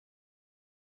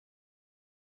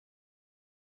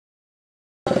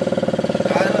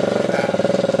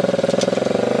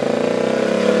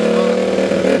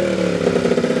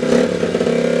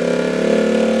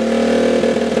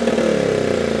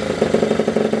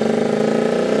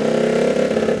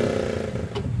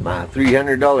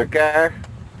$300 car.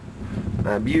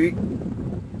 My Buick.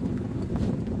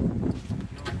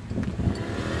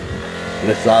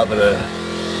 Let's stop at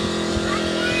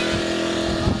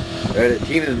right at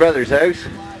Tina's brother's house.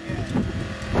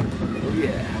 Oh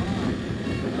yeah.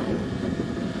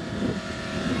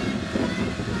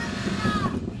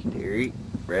 Terry,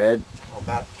 Brad,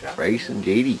 Bryce, and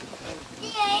JD.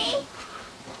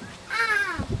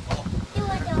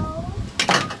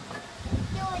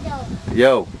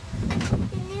 Yo.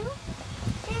 Can you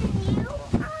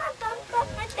pump up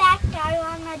my back tire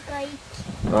on my bike?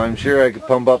 I'm sure I could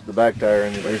pump up the back tire,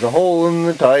 and there's a hole in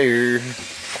the tire.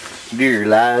 Dear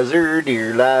Lizer,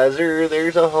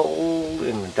 there's a hole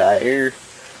in the tire.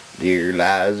 Dear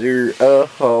Lizer, a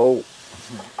hole.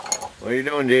 What are you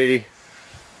doing, JD?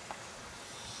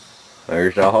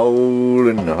 There's a hole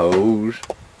in the hose.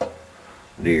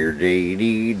 Dear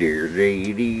JD,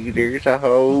 there's a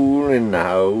hole in the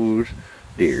hose.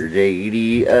 Dear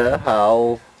JD, a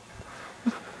hole.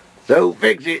 So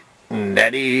fix it,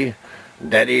 Daddy,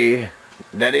 Daddy,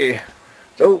 Daddy.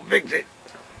 So fix it,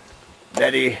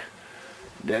 Daddy,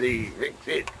 Daddy, fix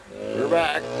it. We're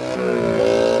back.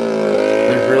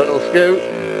 There's her little scoot.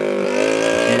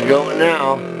 She's going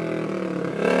now.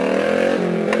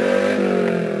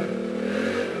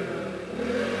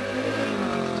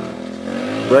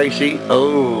 Brycey,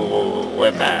 oh,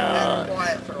 whip out.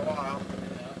 Quiet for a while.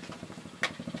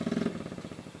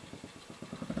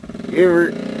 You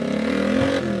ever?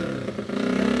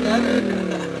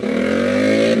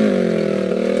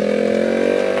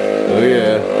 Oh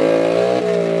yeah.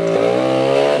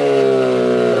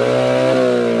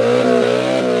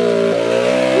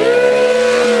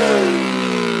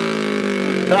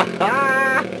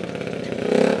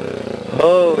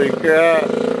 Holy crap.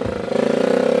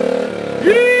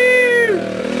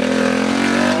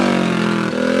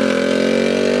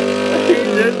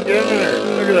 He's just giving her.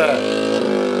 Look at that.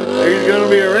 He's gonna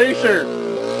be a racer.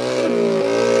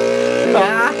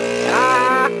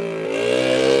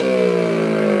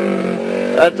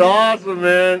 That's awesome,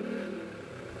 man.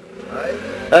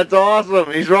 That's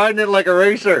awesome. He's riding it like a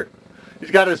racer.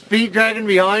 He's got his feet dragging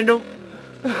behind him.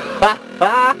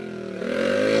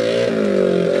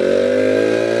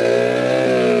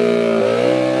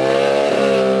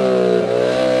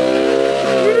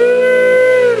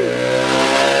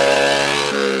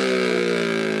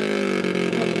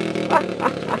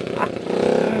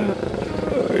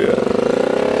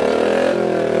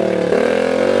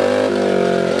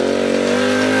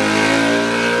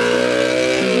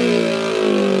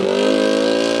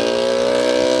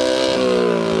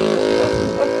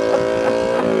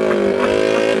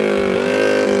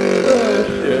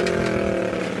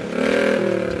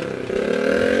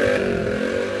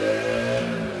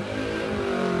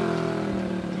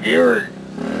 Here.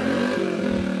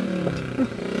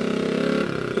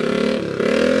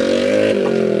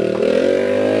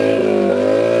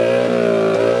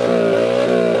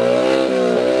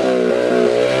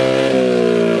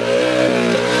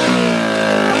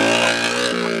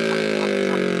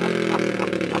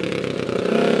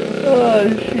 Oh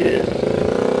shit.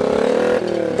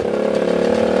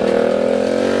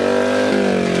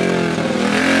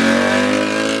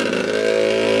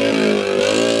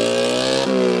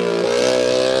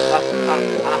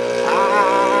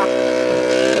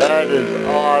 That is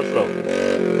awesome.